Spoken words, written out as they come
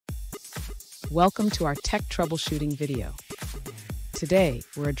Welcome to our tech troubleshooting video. Today,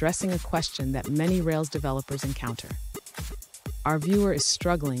 we're addressing a question that many Rails developers encounter. Our viewer is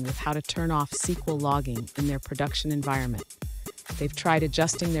struggling with how to turn off SQL logging in their production environment. They've tried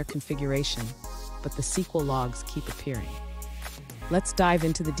adjusting their configuration, but the SQL logs keep appearing. Let's dive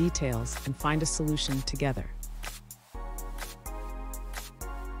into the details and find a solution together.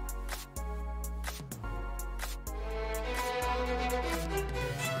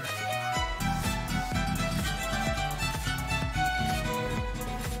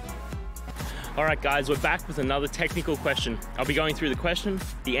 All right, guys, we're back with another technical question. I'll be going through the question,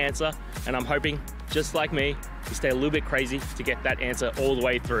 the answer, and I'm hoping, just like me, you stay a little bit crazy to get that answer all the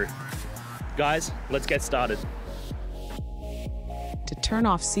way through. Guys, let's get started. To turn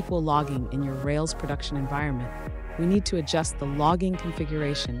off SQL logging in your Rails production environment, we need to adjust the logging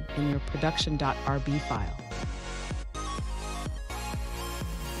configuration in your production.rb file.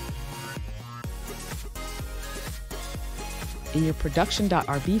 In your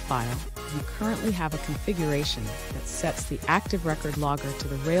production.rb file, you currently have a configuration that sets the active record logger to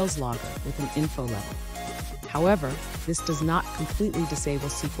the Rails logger with an info level. However, this does not completely disable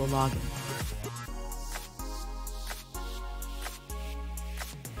SQL logging.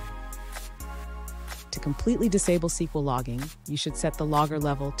 To completely disable SQL logging, you should set the logger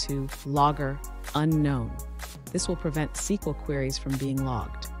level to logger unknown. This will prevent SQL queries from being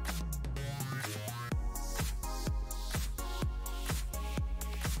logged.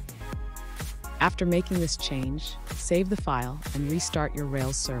 After making this change, save the file and restart your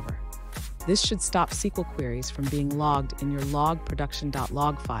Rails server. This should stop SQL queries from being logged in your log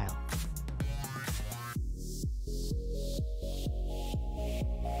production.log file.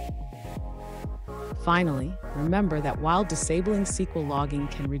 Finally, remember that while disabling SQL logging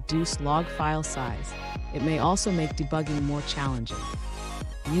can reduce log file size, it may also make debugging more challenging.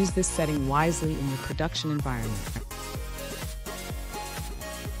 Use this setting wisely in your production environment.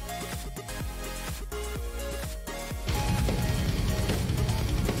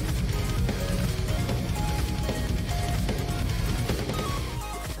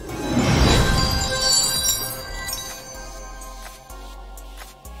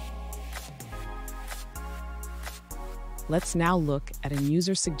 Let's now look at a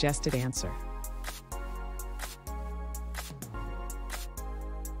user-suggested answer.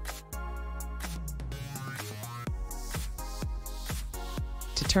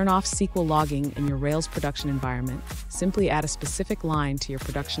 To turn off SQL logging in your Rails production environment, simply add a specific line to your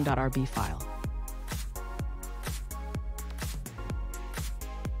production.rb file.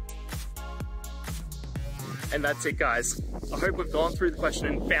 And that's it, guys. I hope we've gone through the question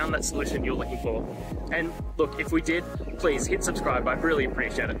and found that solution you're looking for. And look, if we did, please hit subscribe. I'd really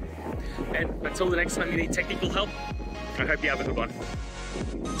appreciate it. And until the next time you need technical help, I hope you have a good one.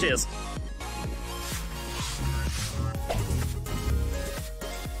 Cheers.